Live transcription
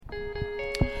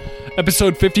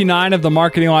Episode 59 of the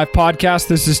Marketing Life Podcast.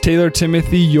 This is Taylor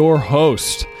Timothy, your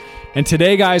host. And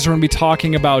today, guys, we're going to be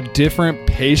talking about different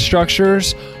pay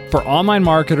structures for online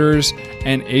marketers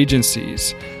and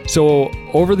agencies. So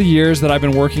over the years that I've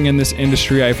been working in this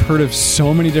industry, I've heard of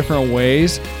so many different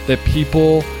ways that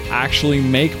people actually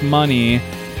make money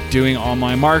doing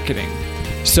online marketing.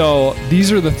 So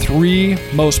these are the three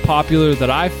most popular that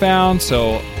I've found.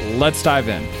 So let's dive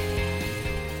in.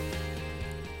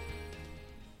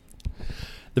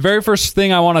 The very first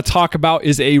thing I want to talk about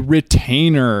is a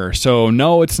retainer. So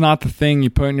no, it's not the thing you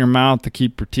put in your mouth to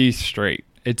keep your teeth straight.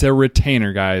 It's a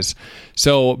retainer, guys.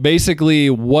 So basically,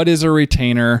 what is a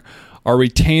retainer? A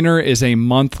retainer is a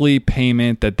monthly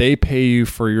payment that they pay you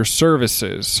for your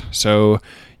services. So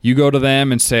you go to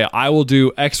them and say, I will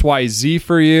do XYZ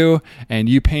for you, and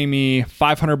you pay me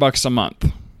 $500 a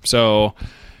month. So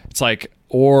it's like,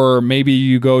 or maybe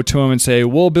you go to them and say,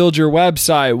 we'll build your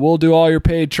website, we'll do all your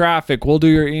paid traffic, we'll do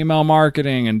your email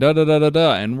marketing, and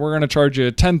da-da-da-da-da, and we're going to charge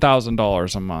you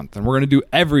 $10,000 a month, and we're going to do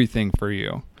everything for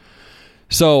you.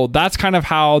 So that's kind of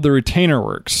how the retainer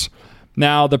works.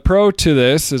 Now, the pro to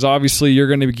this is obviously you're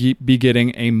going to be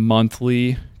getting a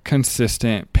monthly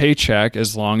consistent paycheck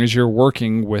as long as you're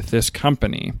working with this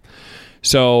company.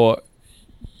 So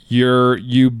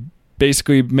you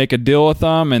basically make a deal with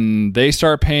them and they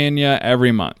start paying you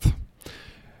every month.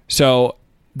 So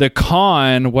the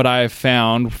con, what I've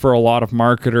found for a lot of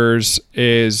marketers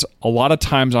is a lot of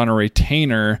times on a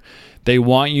retainer, they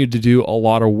want you to do a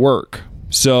lot of work.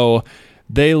 So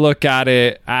they look at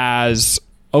it as,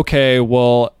 okay,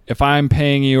 well, if I'm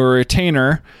paying you a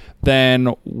retainer, then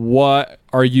what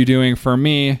are you doing for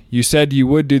me? You said you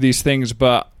would do these things,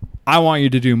 but I want you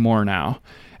to do more now.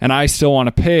 And I still want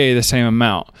to pay the same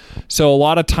amount. So a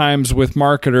lot of times with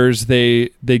marketers,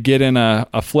 they get in a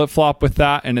flip-flop with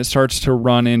that, and they start to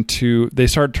run into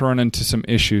some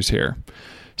issues here.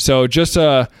 So just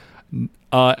a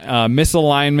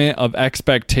misalignment of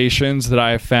expectations that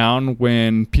I have found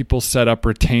when people set up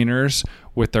retainers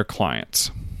with their clients.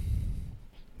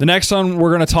 The next one we're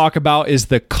going to talk about is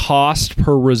the cost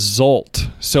per result.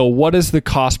 So what is the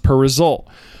cost per result?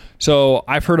 So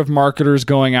I've heard of marketers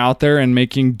going out there and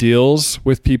making deals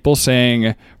with people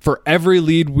saying, for every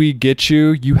lead we get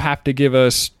you, you have to give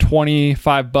us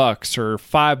 $25 or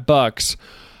 $5.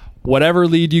 Whatever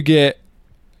lead you get,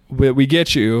 we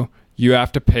get you, you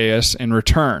have to pay us in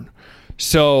return.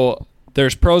 So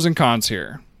there's pros and cons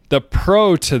here. The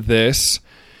pro to this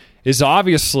is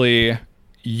obviously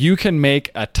you can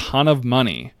make a ton of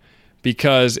money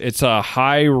because it's a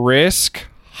high risk,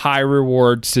 high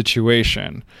reward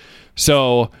situation.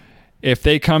 So if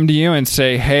they come to you and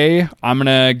say, hey, I'm going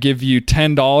to give you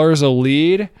 $10 a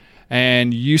lead,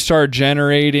 and you start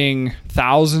generating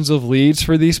thousands of leads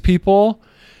for these people,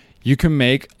 you can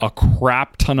make a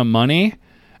crap ton of money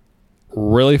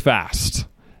really fast.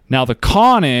 Now, the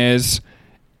con is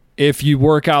if you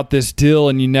work out this deal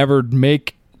and you never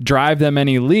drive them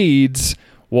any leads,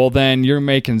 well, then you're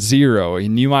making zero,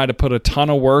 and you might have put a ton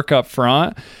of work up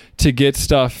front to get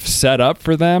stuff set up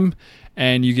for them,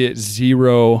 and you get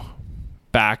zero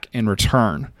back in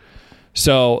return.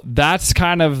 So that's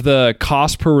kind of the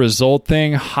cost per result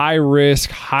thing, high risk,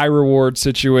 high reward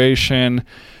situation.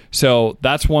 So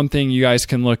that's one thing you guys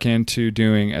can look into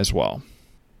doing as well.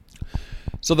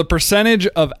 So the percentage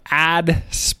of ad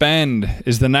spend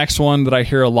is the next one that I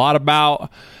hear a lot about.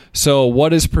 So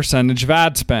what is percentage of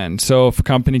ad spend? So if a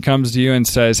company comes to you and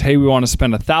says, hey, we want to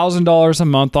spend $1,000 a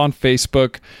month on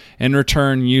Facebook, in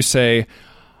return, you say,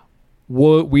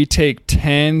 we take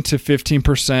 10 to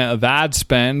 15% of ad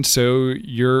spend. So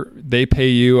they pay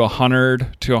you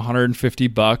 $100 to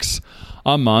 $150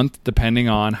 a month, depending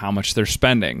on how much they're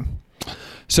spending.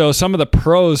 So some of the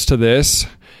pros to this,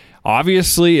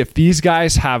 obviously, if these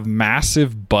guys have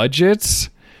massive budgets,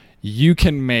 you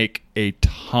can make a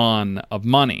ton of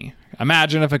money.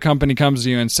 Imagine if a company comes to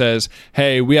you and says,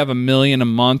 hey, we have $1 million a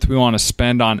month we want to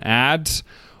spend on ads.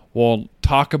 Well,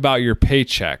 talk about your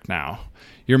paycheck now.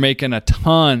 You're making a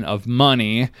ton of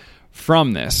money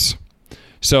from this.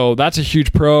 So that's a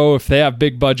huge pro. If they have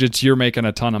big budgets, you're making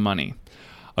a ton of money.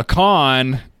 A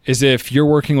con is if you're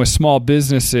working with small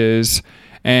businesses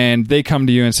and they come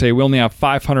to you and say, we only have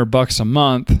 $500 a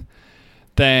month,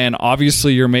 then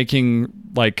obviously you're making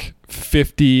like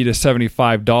 $50 to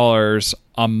 $75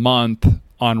 a month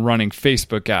on running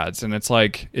Facebook ads. And it's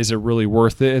like, is it really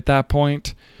worth it at that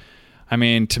point? I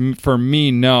mean, for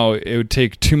me, no, it would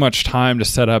take too much time to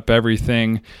set up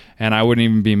everything, and I wouldn't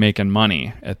even be making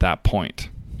money at that point.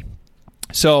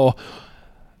 So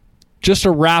just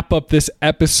to wrap up this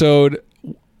episode,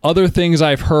 Other things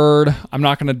I've heard, I'm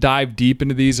not going to dive deep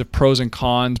into these of pros and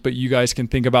cons, but you guys can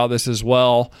think about this as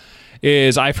well,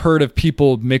 is I've heard of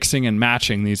people mixing and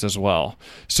matching these as well.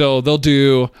 So they'll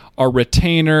do a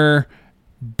retainer,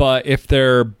 but if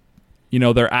their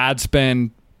ad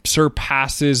spend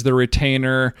surpasses the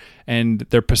retainer and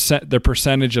their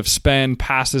percentage of spend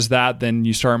passes that, then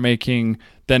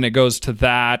it goes to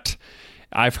that.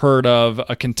 I've heard of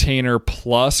a container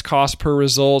plus cost per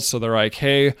result. So they're like,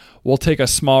 hey, we'll take a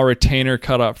small retainer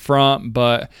cut up front,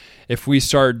 but if we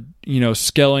start,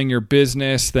 scaling your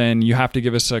business, then you have to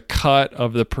give us a cut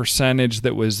of the percentage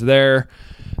that was there.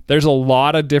 There's a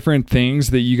lot of different things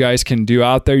that you guys can do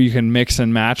out there. You can mix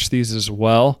and match these as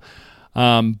well.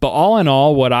 But all in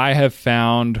all, what I have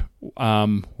found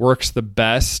works the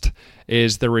best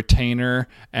is the retainer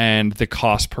and the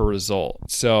cost per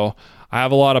result. So I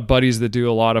have a lot of buddies that do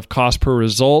a lot of cost per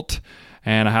result,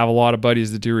 and I have a lot of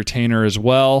buddies that do retainer as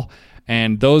well.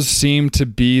 And those seem to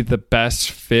be the best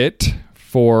fit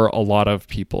for a lot of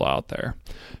people out there.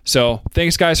 So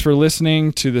thanks guys for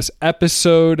listening to this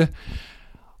episode.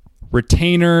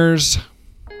 Retainers.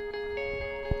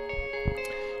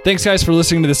 Thanks guys for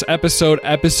listening to this episode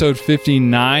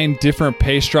 59, different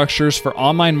pay structures for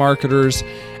online marketers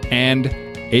and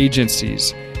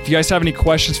agencies. If you guys have any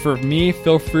questions for me,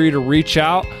 feel free to reach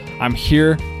out. I'm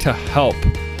here to help.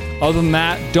 Other than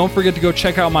that, don't forget to go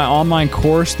check out my online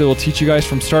course that will teach you guys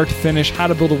from start to finish how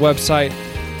to build a website,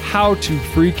 how to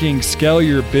freaking scale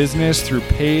your business through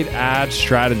paid ad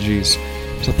strategies.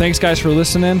 So thanks guys for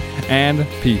listening, and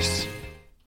peace.